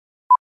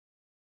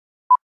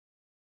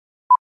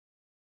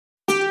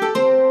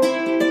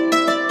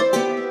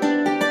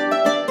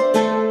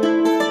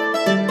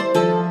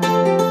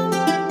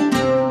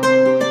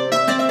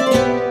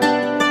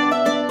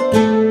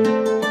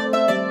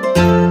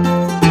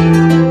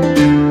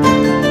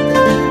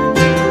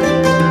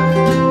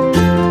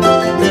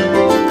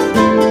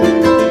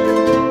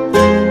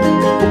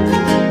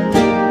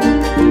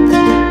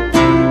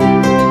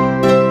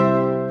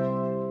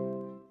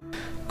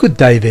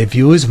day there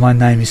viewers, my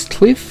name is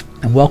Cliff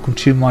and welcome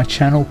to my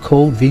channel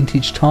called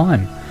Vintage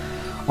Time.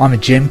 I'm a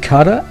gem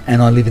cutter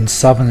and I live in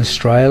southern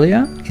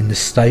Australia in the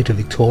state of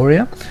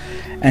Victoria,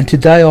 and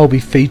today I'll be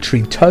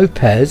featuring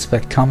topaz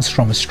that comes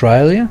from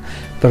Australia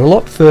but a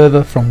lot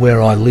further from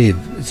where I live.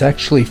 It's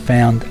actually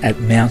found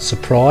at Mount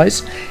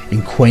Surprise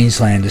in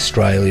Queensland,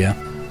 Australia.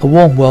 A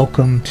warm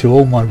welcome to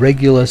all my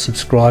regular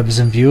subscribers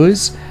and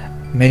viewers.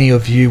 Many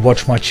of you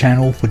watch my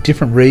channel for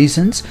different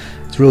reasons.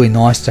 It's really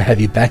nice to have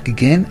you back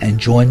again and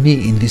join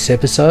me in this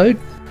episode.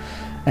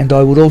 And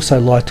I would also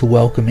like to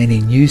welcome any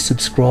new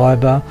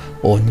subscriber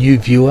or new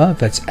viewer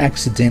that's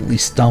accidentally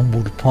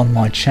stumbled upon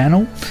my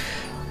channel.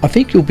 I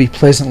think you'll be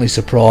pleasantly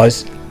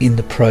surprised in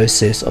the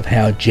process of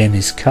how a gem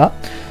is cut.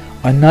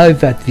 I know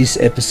that this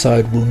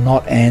episode will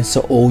not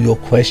answer all your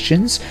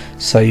questions,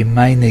 so you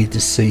may need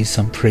to see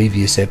some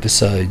previous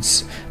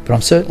episodes, but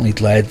I'm certainly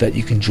glad that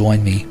you can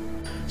join me.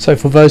 So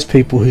for those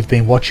people who've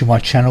been watching my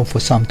channel for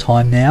some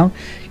time now,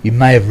 you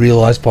may have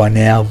realised by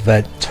now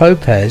that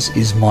topaz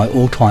is my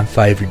all-time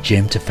favourite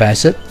gem to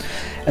facet,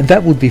 and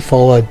that would be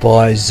followed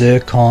by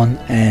zircon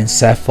and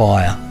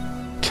sapphire.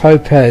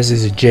 Topaz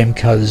is a gem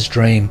cutter's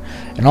dream,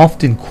 and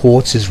often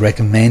quartz is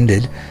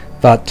recommended,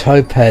 but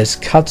topaz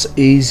cuts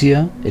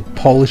easier, it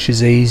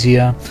polishes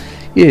easier.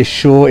 Yeah,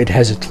 sure, it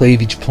has a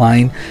cleavage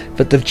plane,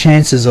 but the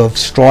chances of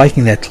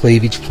striking that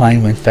cleavage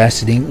plane when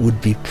faceting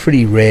would be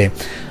pretty rare.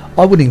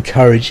 I would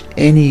encourage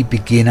any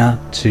beginner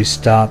to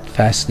start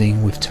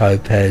faceting with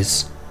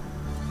topaz.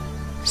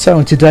 So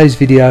in today's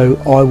video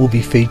I will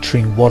be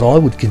featuring what I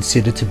would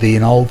consider to be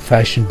an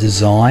old-fashioned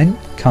design.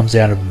 It comes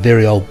out of a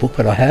very old book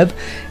that I have.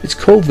 It's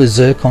called the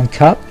Zircon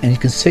cut, and you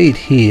can see it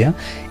here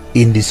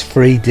in this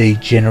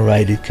 3D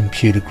generated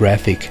computer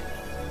graphic.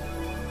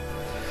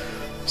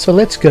 So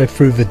let's go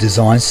through the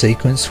design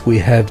sequence. We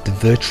have the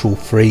virtual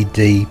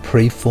 3D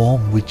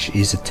preform, which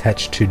is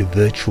attached to the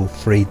virtual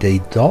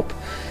 3D DOP,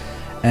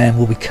 and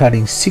we'll be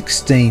cutting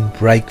 16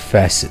 break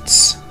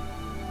facets.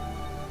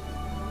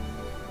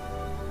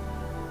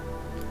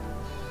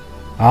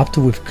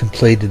 After we've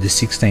completed the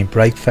 16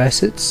 break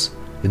facets,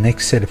 the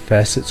next set of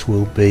facets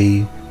will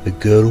be the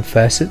girdle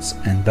facets,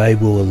 and they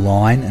will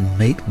align and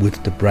meet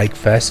with the break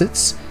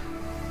facets.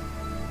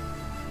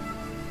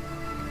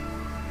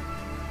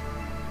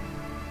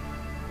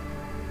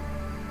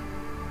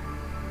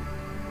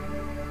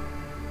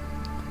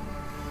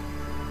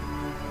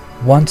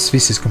 Once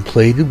this is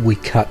completed, we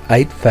cut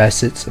 8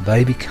 facets.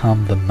 They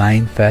become the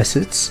main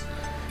facets.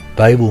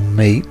 They will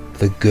meet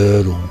the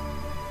girdle.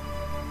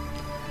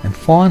 And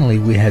finally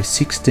we have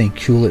 16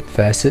 culet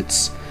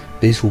facets.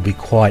 These will be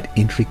quite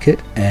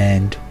intricate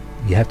and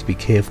you have to be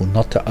careful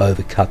not to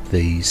overcut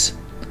these.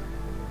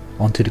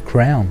 Onto the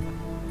crown.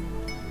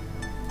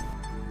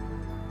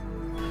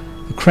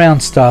 The crown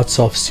starts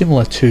off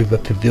similar to the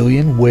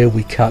pavilion, where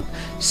we cut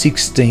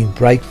 16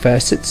 break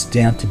facets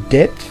down to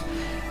depth,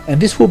 and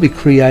this will be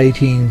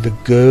creating the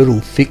girdle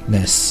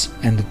thickness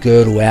and the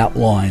girdle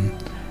outline,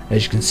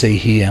 as you can see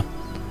here.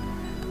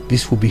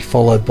 This will be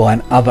followed by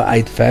another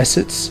 8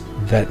 facets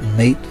that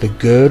meet the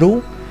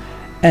girdle,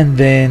 and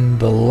then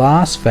the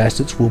last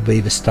facets will be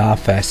the star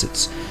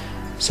facets.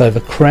 So the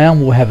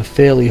crown will have a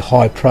fairly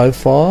high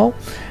profile,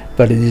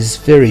 but it is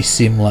very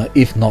similar,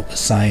 if not the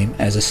same,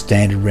 as a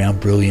standard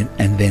round brilliant,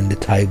 and then the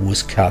table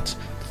is cut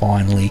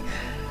finally.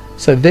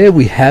 So there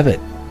we have it.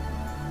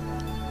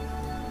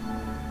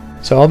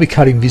 So I'll be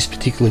cutting this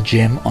particular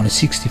gem on a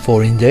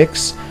 64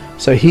 index.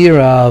 So here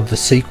are the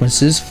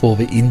sequences for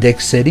the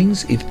index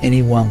settings if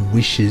anyone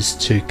wishes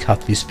to cut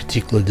this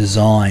particular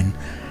design.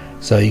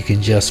 So you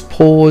can just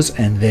pause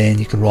and then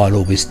you can write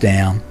all this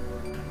down.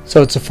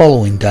 So it's the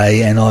following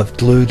day and I've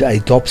glued a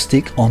DOP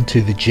stick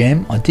onto the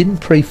gem. I didn't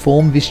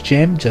preform this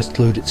gem, just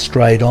glued it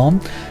straight on.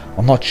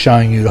 I'm not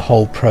showing you the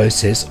whole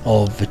process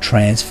of the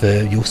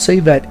transfer. You'll see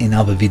that in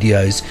other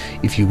videos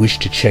if you wish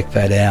to check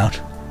that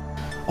out.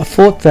 I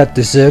thought that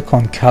the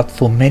zircon cut,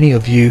 for many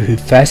of you who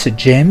facet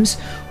gems,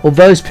 or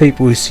those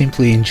people who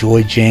simply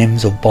enjoy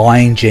gems or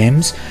buying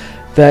gems,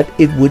 that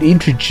it would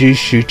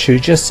introduce you to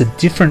just a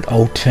different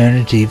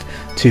alternative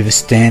to the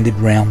standard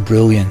round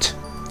brilliant.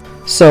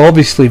 So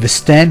obviously the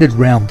standard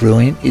round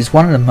brilliant is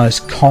one of the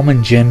most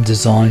common gem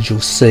designs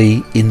you'll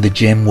see in the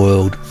gem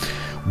world.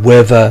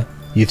 Whether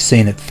you've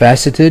seen it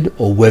faceted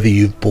or whether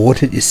you've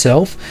bought it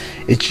yourself,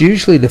 it's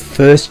usually the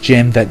first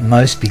gem that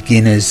most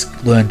beginners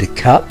learn to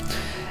cut.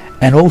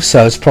 And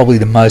also it's probably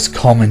the most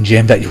common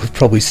gem that you'll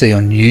probably see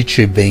on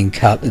YouTube being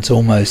cut. It's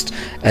almost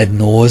ad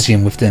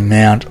nauseum with the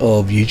amount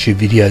of YouTube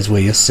videos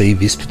where you'll see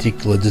this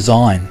particular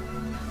design.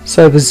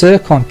 So the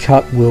zircon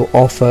cut will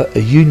offer a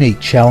unique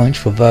challenge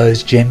for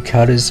those gem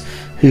cutters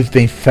who've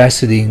been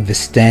faceting the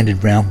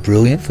standard round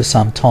brilliant for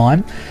some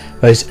time.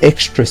 Those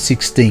extra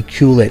 16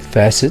 culet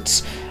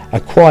facets are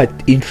quite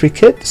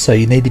intricate, so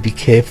you need to be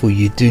careful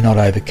you do not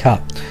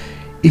overcut.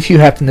 If you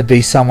happen to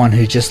be someone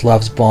who just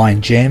loves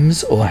buying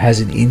gems or has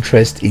an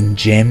interest in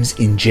gems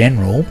in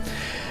general,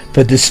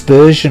 the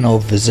dispersion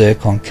of the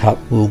zircon cut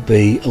will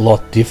be a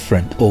lot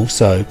different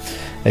also.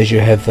 as you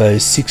have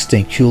those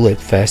 16 QLED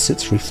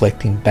facets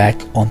reflecting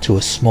back onto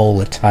a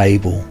smaller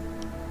table.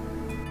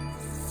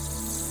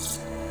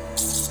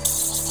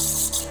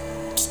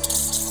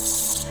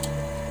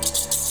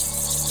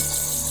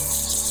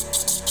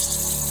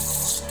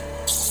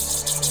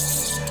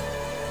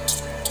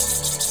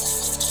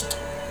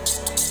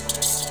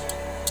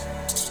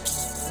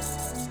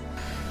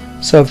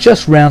 So I've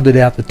just rounded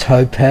out the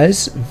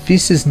topaz.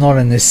 This is not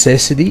a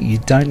necessity, you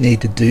don't need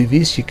to do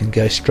this, you can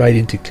go straight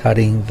into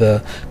cutting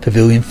the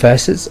pavilion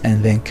facets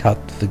and then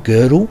cut the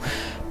girdle.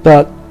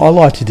 But I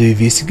like to do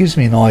this, it gives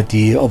me an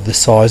idea of the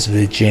size of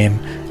the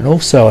gem, and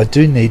also I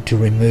do need to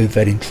remove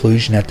that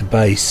inclusion at the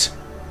base.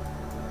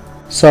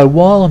 So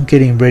while I'm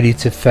getting ready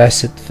to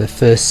facet the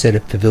first set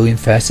of pavilion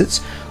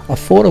facets, I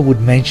thought I would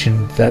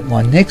mention that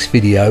my next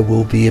video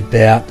will be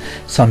about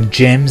some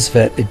gems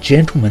that a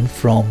gentleman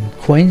from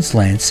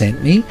Queensland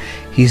sent me.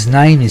 His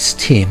name is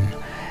Tim,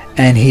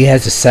 and he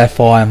has a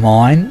sapphire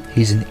mine.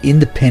 He's an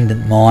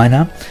independent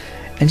miner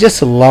and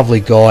just a lovely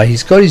guy.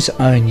 He's got his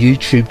own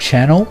YouTube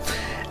channel,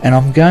 and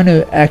I'm going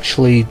to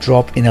actually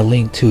drop in a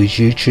link to his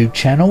YouTube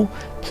channel.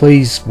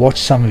 Please watch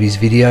some of his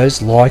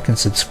videos, like and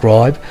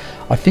subscribe.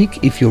 I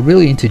think if you're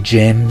really into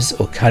gems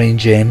or cutting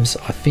gems,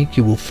 I think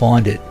you will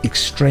find it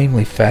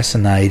extremely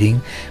fascinating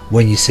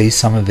when you see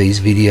some of these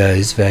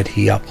videos that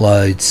he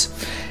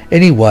uploads.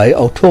 Anyway,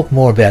 I'll talk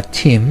more about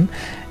Tim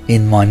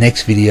in my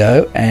next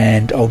video,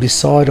 and I'll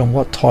decide on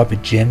what type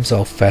of gems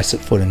I'll facet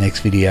for the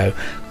next video.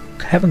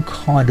 I haven't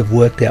kind of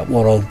worked out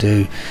what I'll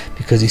do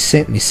because he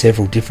sent me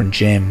several different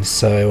gems,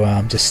 so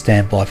just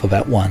stand by for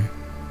that one.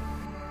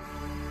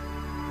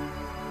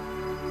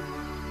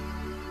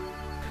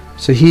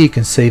 So here you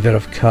can see that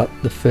I've cut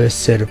the first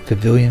set of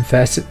pavilion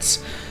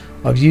facets.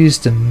 I've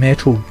used a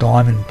metal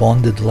diamond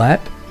bonded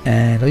lap,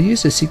 and I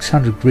used a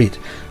 600 grit.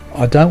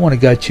 I don't want to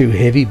go too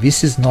heavy,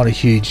 this is not a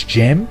huge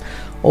gem.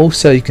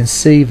 Also you can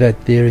see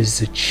that there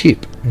is a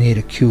chip near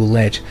the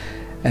culet,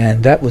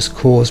 and that was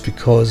caused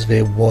because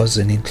there was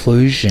an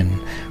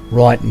inclusion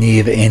right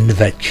near the end of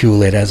that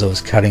culet as I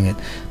was cutting it,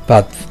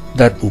 but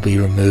that will be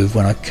removed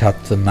when I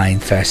cut the main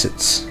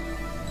facets.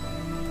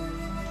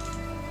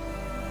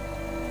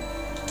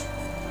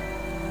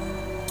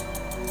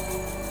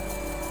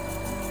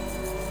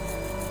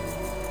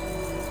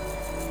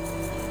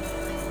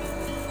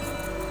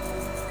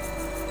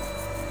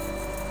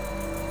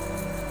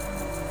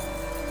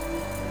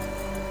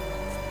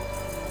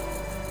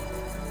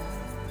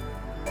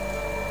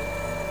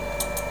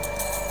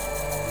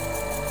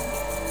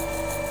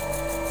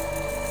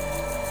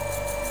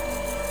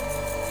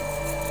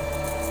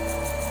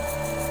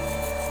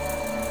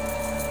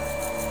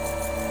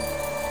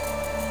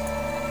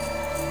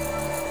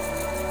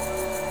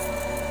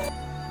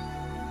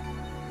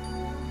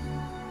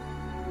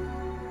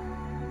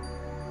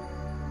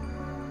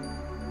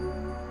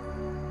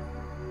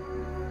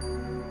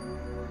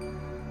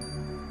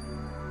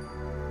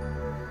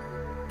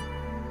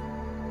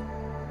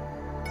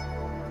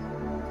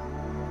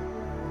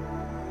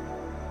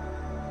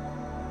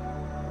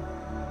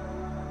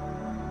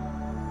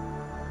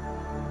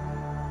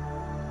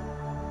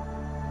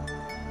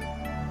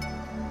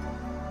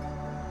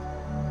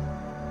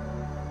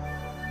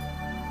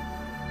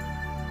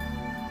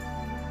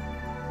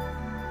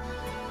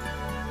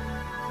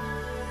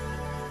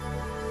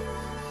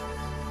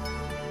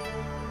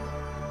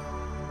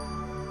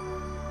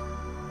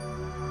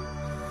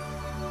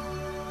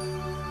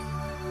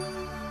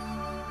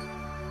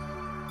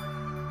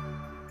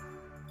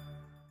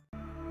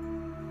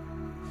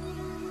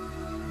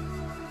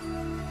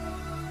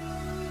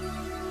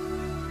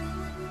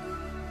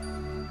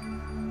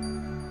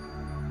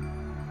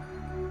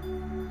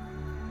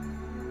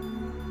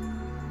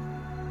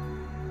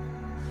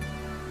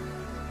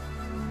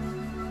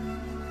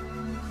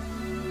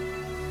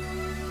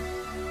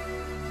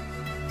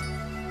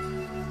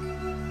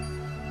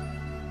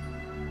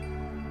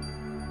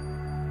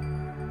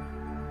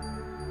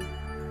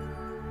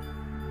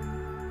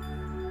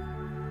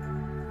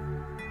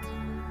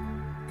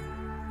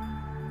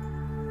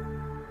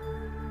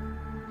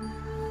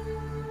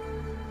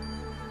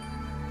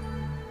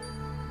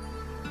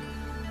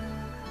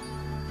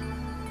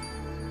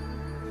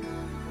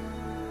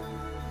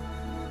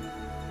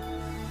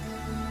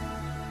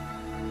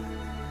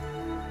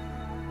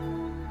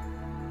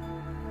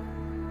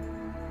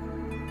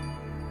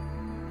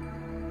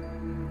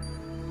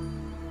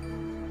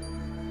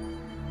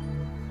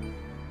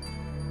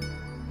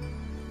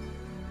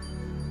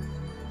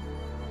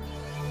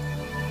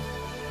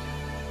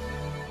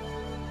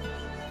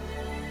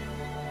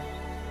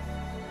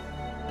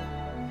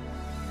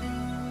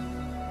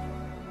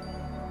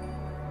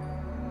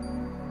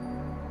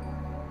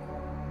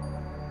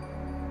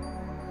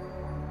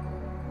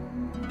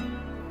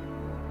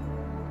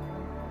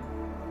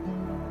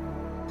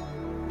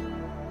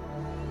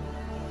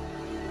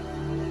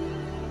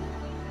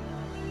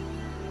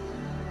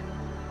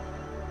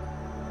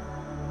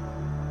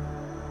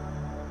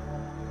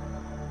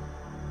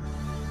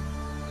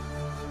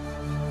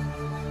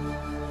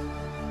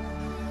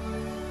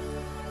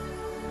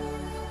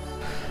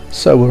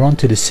 So we're on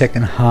to the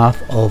second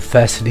half of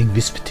faceting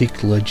this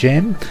particular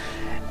gem,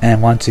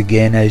 and once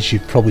again, as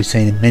you've probably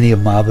seen in many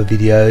of my other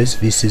videos,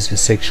 this is the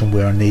section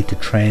where I need to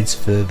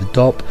transfer the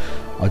dop.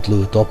 I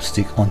glue a dop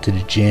stick onto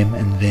the gem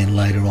and then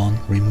later on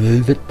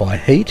remove it by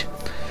heat.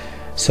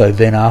 So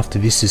then after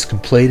this is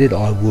completed,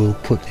 I will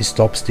put this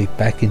dop stick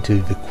back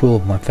into the quill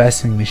of my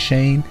faceting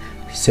machine,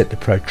 set the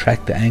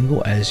protractor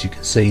angle as you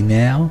can see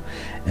now,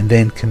 and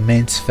then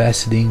commence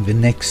faceting the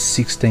next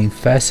 16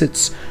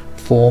 facets,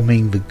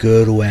 forming the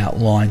girdle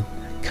outline,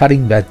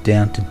 cutting that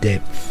down to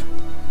depth.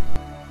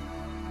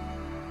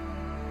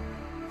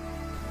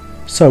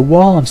 So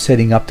while I'm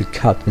setting up to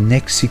cut the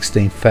next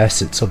 16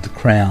 facets of the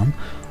crown,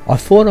 I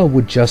thought I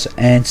would just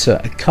answer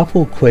a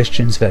couple of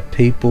questions that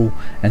people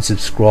and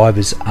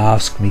subscribers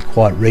ask me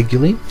quite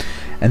regularly,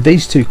 and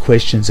these two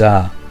questions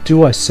are: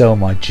 do I sell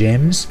my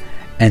gems,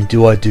 and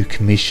do I do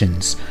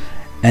commissions?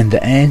 And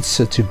the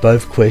answer to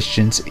both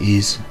questions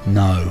is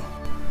no.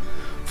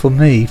 For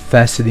me,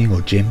 faceting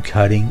or gem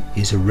cutting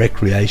is a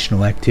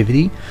recreational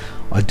activity.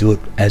 I do it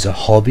as a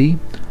hobby.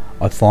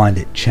 I find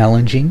it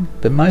challenging,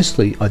 but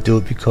mostly I do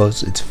it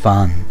because it's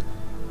fun.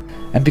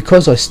 And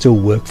because I still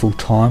work full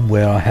time,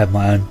 where I have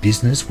my own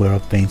business where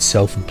I've been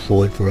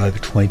self-employed for over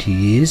 20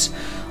 years,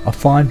 I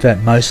find that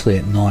mostly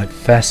at night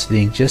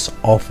faceting just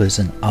offers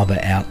an other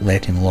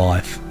outlet in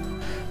life.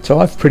 So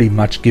I've pretty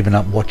much given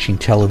up watching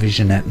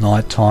television at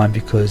night time,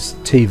 because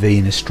TV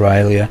in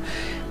Australia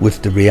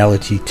with the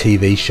reality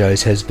TV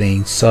shows has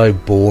been so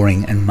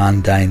boring and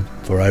mundane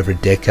for over a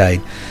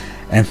decade,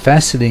 and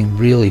faceting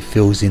really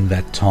fills in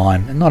that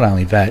time. And not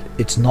only that,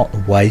 it's not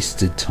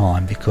wasted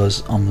time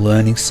because I'm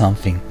learning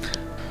something.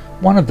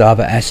 One of the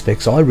other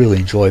aspects I really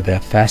enjoy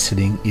about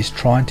faceting is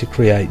trying to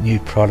create new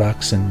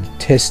products and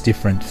test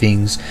different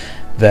things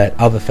that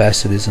other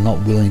facetors are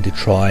not willing to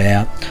try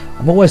out.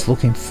 I'm always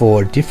looking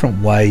for a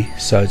different way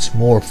so it's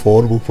more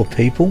affordable for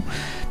people,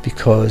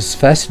 because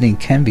faceting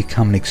can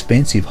become an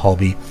expensive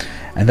hobby,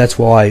 and that's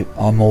why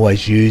I'm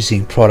always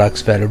using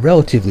products that are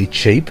relatively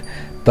cheap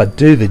but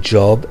do the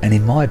job, and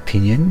in my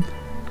opinion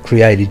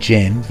create a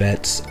gem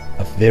that's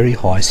a very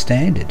high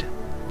standard.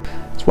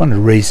 It's one of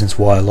the reasons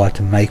why I like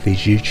to make these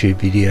YouTube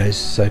videos,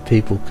 so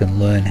people can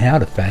learn how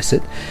to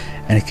facet,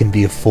 and it can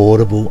be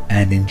affordable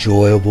and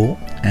enjoyable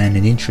and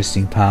an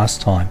interesting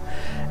pastime.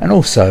 And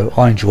also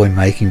I enjoy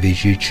making these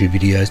YouTube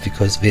videos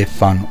because they're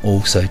fun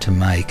also to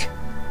make.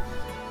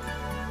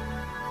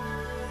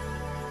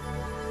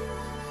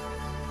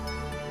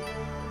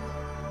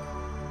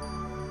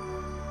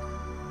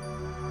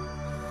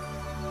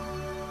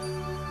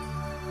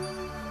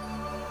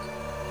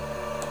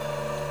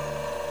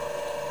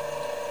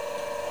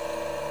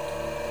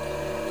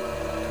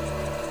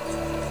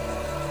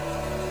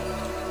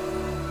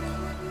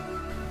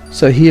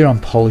 So here I'm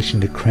polishing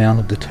the crown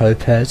of the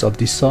topaz. I've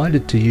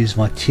decided to use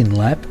my tin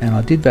lap, and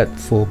I did that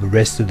for the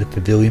rest of the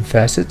pavilion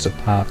facets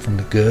apart from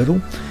the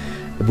girdle.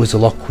 It was a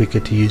lot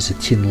quicker to use a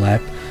tin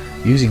lap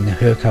using the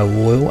Zircon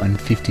oil and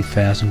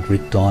 50,000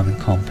 grit diamond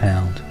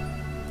compound.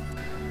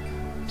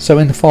 So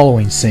in the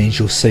following scenes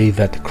you'll see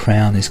that the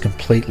crown is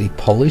completely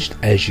polished,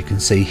 as you can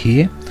see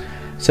here.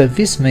 So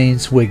this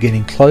means we're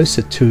getting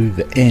closer to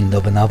the end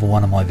of another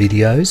one of my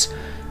videos.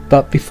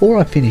 But before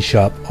I finish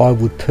up, I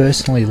would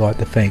personally like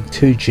to thank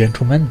two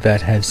gentlemen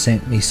that have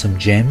sent me some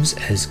gems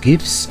as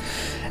gifts,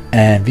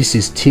 and this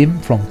is Tim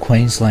from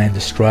Queensland,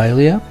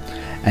 Australia,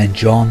 and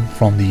John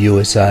from the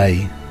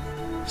USA.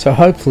 So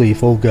hopefully,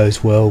 if all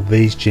goes well,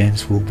 these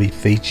gems will be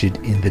featured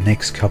in the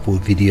next couple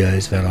of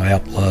videos that I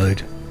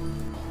upload.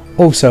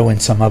 Also, in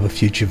some other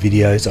future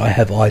videos I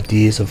have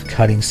ideas of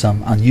cutting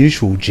some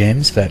unusual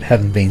gems that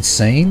haven't been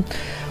seen.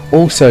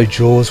 Also,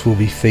 jaws will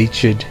be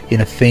featured in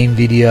a theme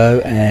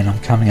video, and I'm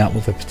coming up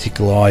with a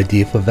particular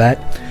idea for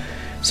that.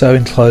 So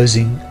in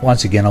closing,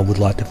 once again I would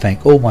like to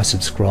thank all my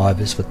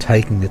subscribers for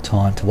taking the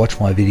time to watch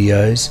my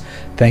videos.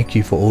 Thank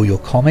you for all your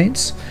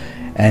comments,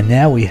 and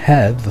now we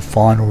have the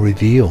final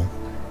reveal.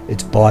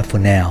 It's bye for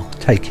now.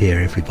 Take care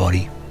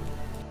everybody.